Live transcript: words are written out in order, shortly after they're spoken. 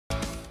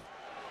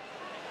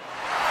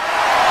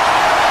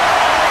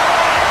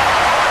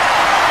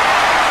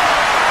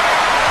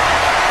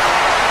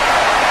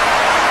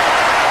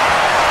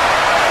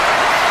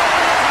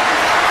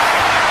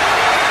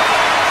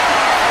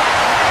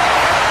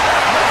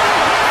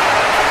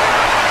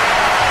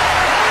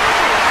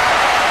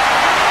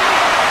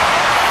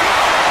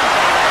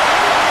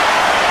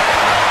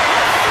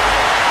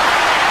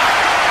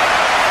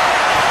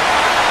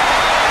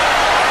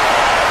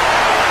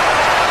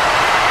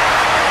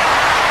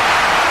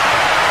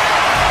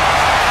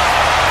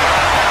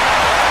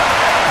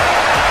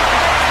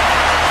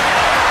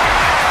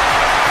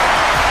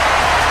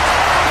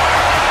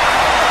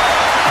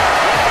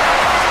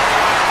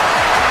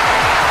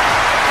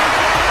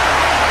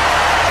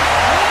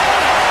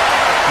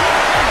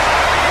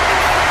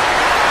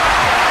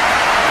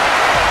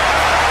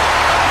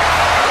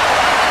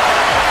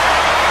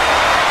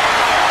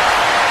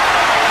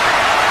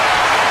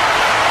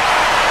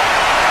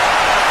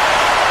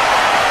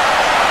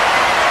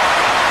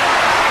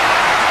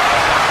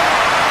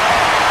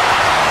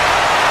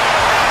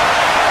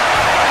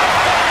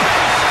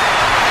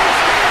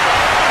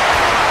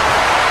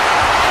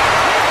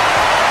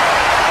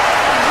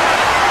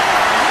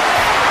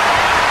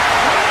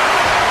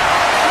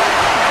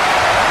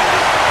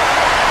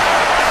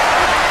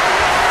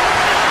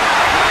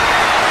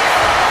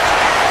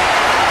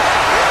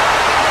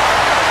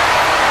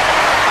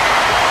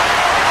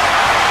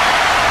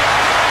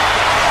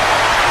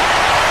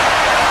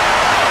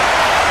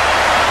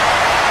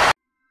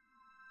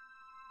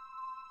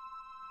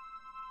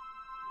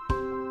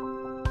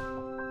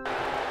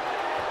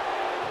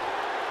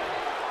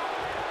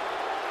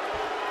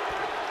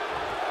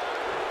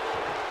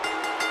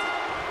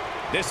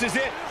This is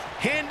it.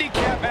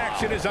 Handicap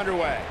action is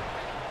underway.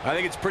 I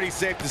think it's pretty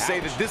safe to say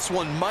that this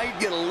one might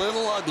get a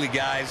little ugly,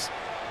 guys.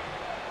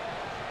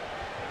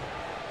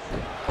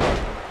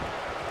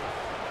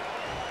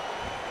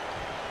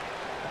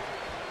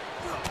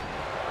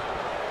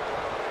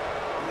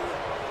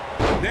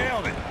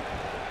 Nailed it.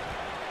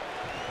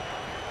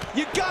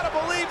 You gotta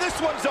believe this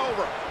one's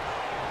over.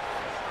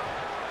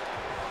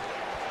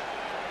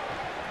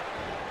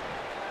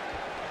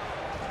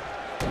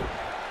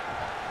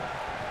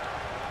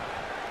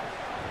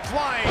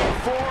 Flying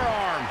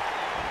forearm.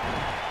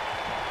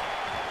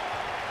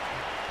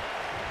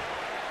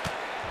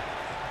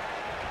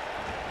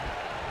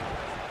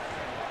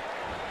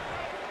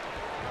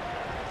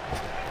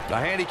 A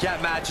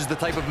handicap match is the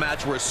type of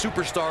match where a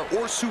superstar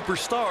or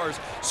superstars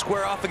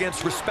square off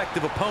against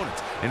respective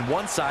opponents, and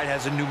one side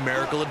has a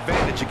numerical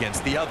advantage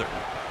against the other.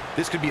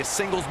 This could be a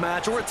singles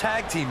match or a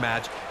tag team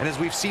match, and as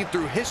we've seen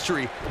through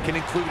history, can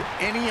include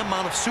any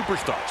amount of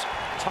superstars.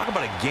 Talk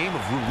about a game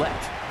of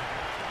roulette.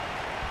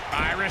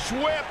 Irish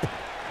whip.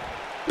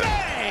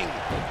 Bang!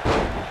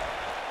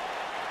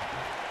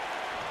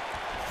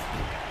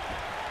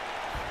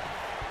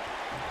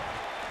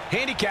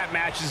 Handicap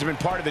matches have been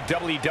part of the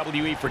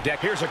WWE for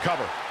decades. Here's a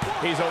cover.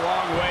 He's a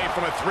long way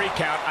from a 3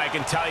 count, I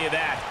can tell you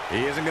that.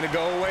 He isn't going to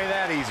go away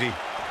that easy.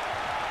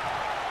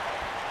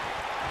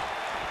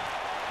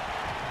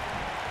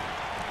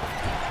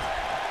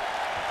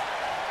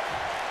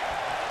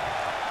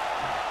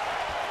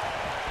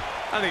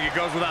 I think it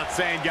goes without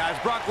saying, guys,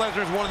 Brock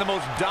Lesnar is one of the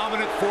most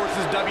dominant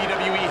forces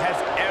WWE has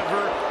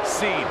ever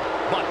seen.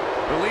 But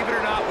believe it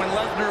or not, when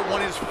Lesnar won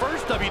his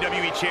first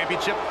WWE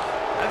Championship,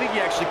 I think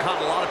he actually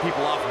caught a lot of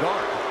people off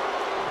guard.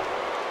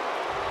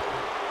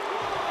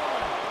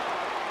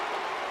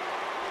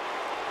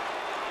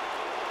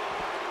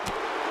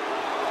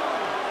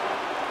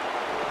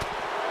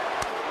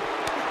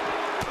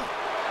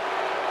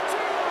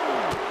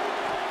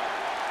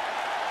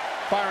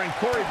 Byron,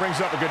 Corey brings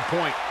up a good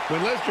point.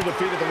 When Lesnar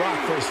defeated The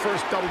Rock for his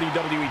first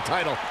WWE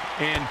title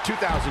in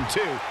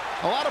 2002,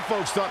 a lot of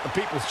folks thought the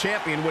People's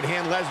Champion would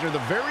hand Lesnar the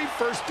very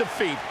first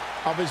defeat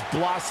of his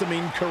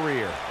blossoming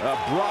career.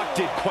 Brock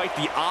did quite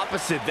the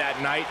opposite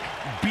that night,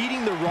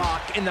 beating The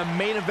Rock in the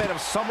main event of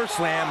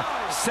SummerSlam,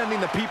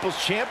 sending the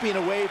People's Champion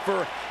away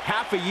for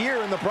half a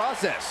year in the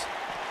process.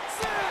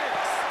 6.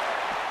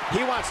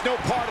 He wants no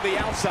part of the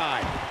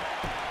outside.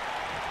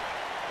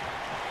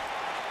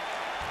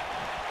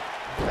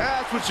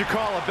 That's what you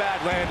call a bad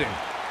landing.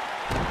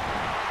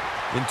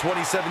 In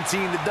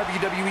 2017, the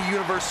WWE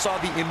Universe saw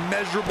the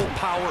immeasurable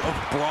power of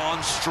Braun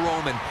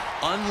Strowman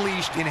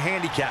unleashed in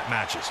handicap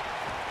matches.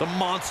 The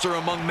monster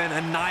among men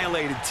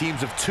annihilated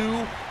teams of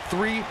 2,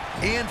 3,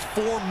 and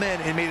 4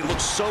 men and made it look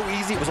so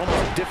easy it was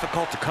almost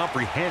difficult to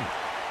comprehend.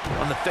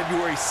 On the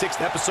February 6th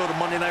episode of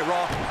Monday Night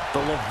Raw, the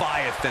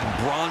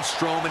Leviathan Braun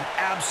Strowman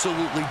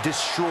absolutely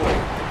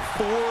destroyed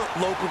 4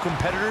 local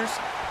competitors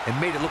and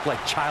made it look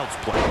like child's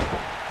play.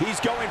 He's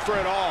going for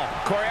it all.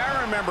 Corey, I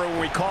remember when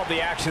we called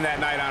the action that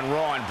night on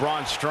Raw and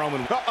Braun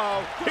Strowman.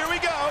 Uh-oh, here we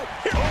go.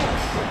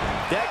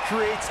 That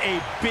creates a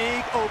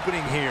big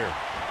opening here.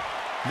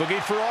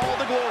 Looking for all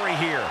the glory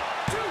here.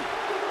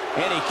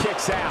 And he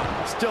kicks out.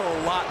 Still a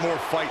lot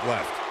more fight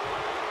left.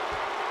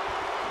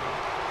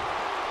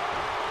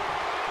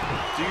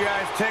 Do you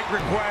guys take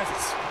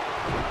requests?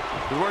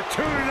 We're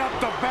tuning up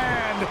the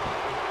band.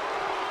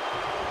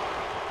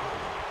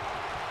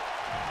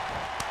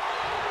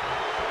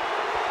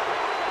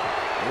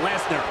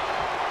 Lesnar.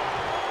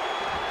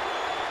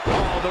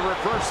 Oh, the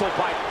reversal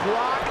by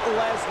Brock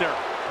Lesnar.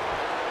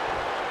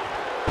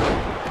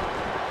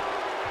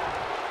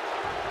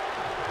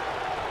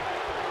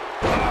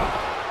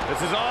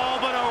 This is all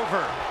but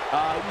over.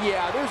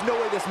 Yeah, there's no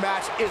way this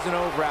match isn't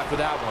over after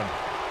that one.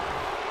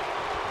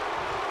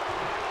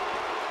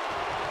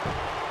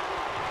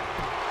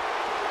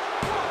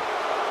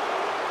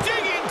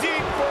 Digging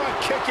deep for a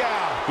kick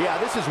out. Yeah,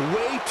 this is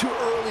way too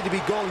early to be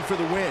going for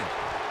the win.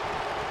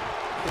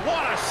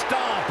 What a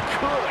stomp.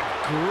 Good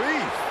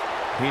grief.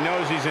 He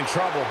knows he's in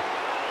trouble.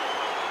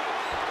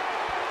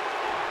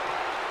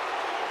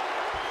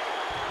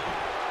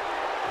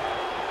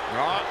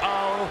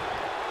 Uh-oh.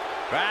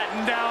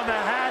 Batten down the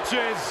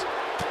hatches.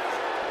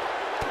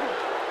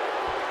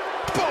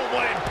 Boom,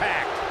 what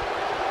impact.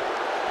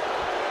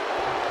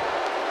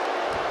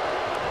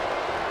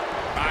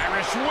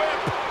 Irish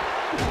whip.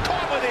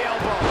 Caught with the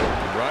elbow.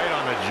 Right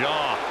on the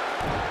jaw.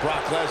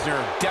 Brock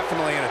Lesnar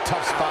definitely in a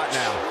tough spot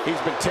now. He's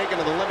been taken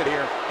to the limit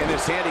here in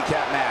this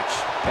handicap match.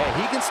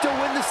 Hey, he can still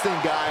win this thing,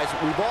 guys.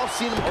 We've all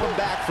seen him come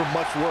back from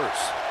much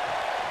worse.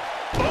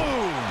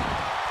 Boom!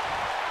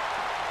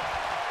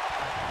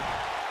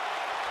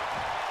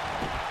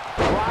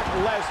 Brock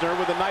Lesnar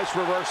with a nice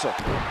reversal.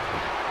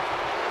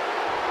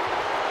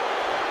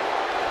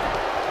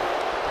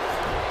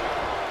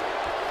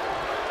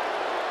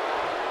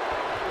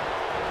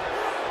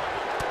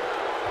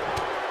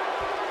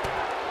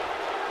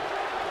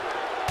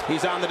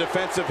 He's on the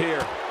defensive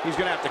here. He's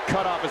going to have to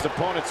cut off his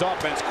opponent's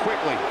offense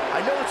quickly. I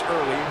know it's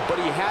early, but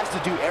he has to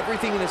do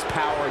everything in his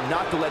power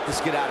not to let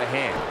this get out of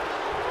hand.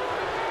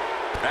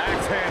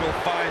 Axe handle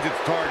finds its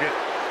target.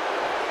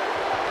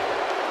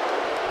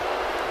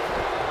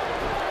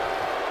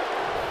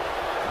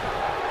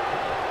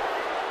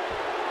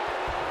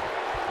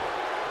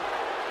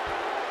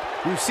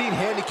 We've seen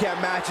handicap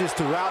matches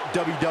throughout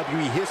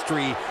WWE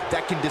history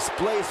that can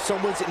display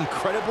someone's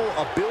incredible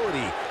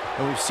ability.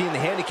 And we've seen the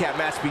handicap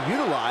match be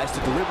utilized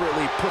to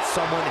deliberately put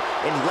someone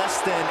in less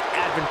than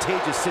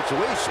advantageous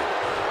situation.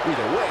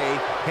 Either way,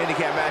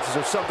 handicap matches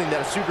are something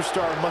that a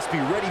superstar must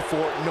be ready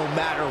for no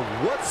matter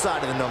what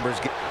side of the numbers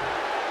get.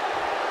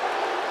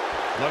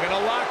 Looking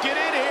to lock it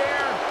in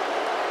here.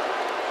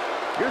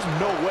 There's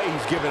no way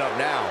he's giving up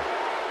now.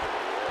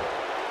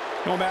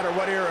 No matter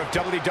what era of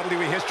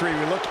WWE history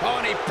we look, oh,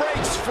 and he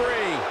breaks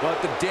free.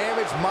 But the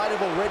damage might have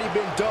already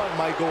been done,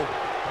 Michael.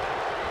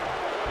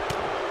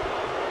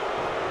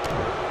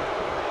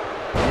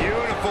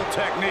 Beautiful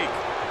technique.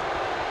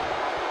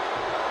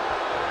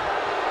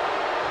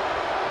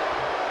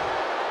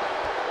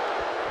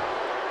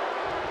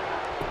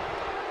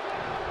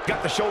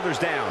 Got the shoulders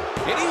down.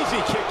 An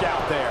easy kick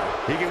out there.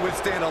 He can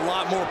withstand a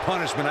lot more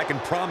punishment, I can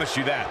promise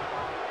you that.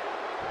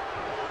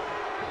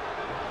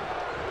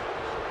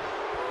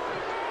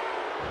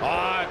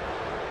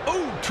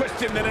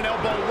 Twist him, then an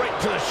elbow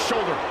right to the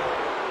shoulder.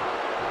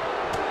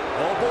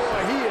 Oh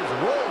boy, he is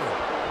rolling.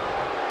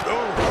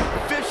 Oh,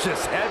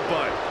 vicious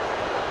headbutt.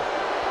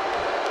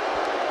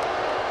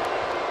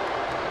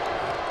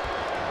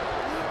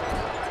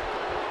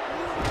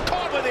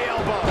 Caught with the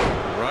elbow.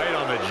 Right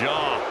on the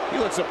jaw. He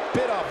looks a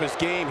bit off his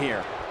game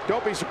here.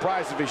 Don't be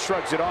surprised if he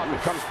shrugs it off and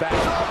comes back.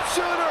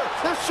 Sharpshooter!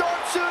 The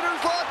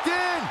sharpshooter's locked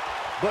in!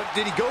 But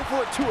did he go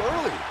for it too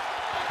early?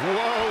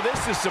 Whoa,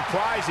 this is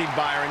surprising,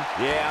 Byron.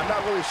 Yeah, I'm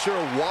not really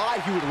sure why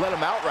he would let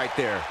him out right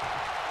there.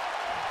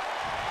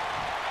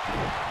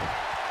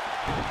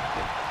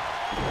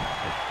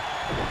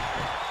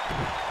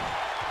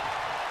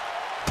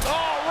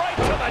 Oh, right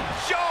to the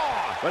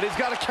jaw! But he's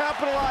got to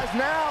capitalize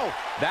now.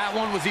 That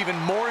one was even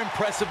more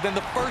impressive than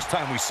the first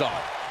time we saw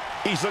it.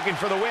 He's looking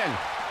for the win.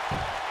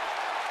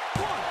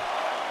 1,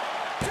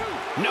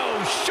 2.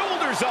 No,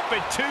 shoulders up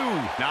at 2.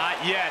 Not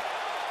yet.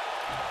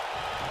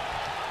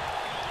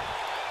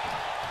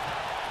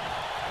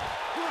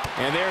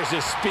 And there's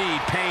his speed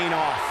paying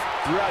off.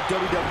 Throughout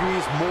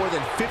WWE's more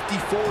than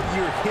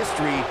 54-year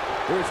history,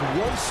 there's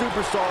one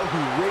superstar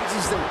who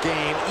raises their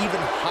game even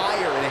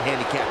higher in a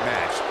handicap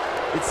match.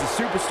 It's the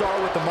superstar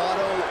with the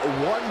motto,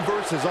 one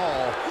versus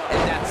all,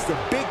 and that's the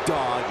big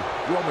dog,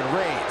 Roman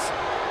Reigns.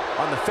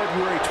 On the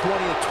February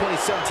 20th,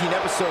 2017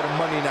 episode of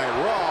Monday Night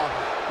Raw,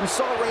 we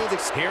saw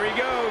Reigns. Here he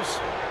goes.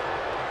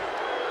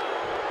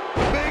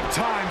 Big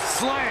time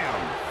slam.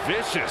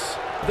 Vicious.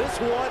 This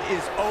one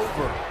is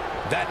over.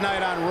 That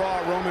night on Raw,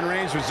 Roman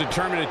Reigns was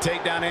determined to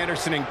take down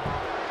Anderson and...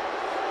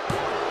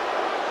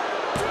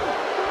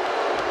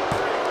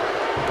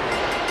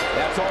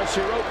 That's all she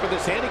wrote for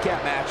this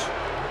handicap match.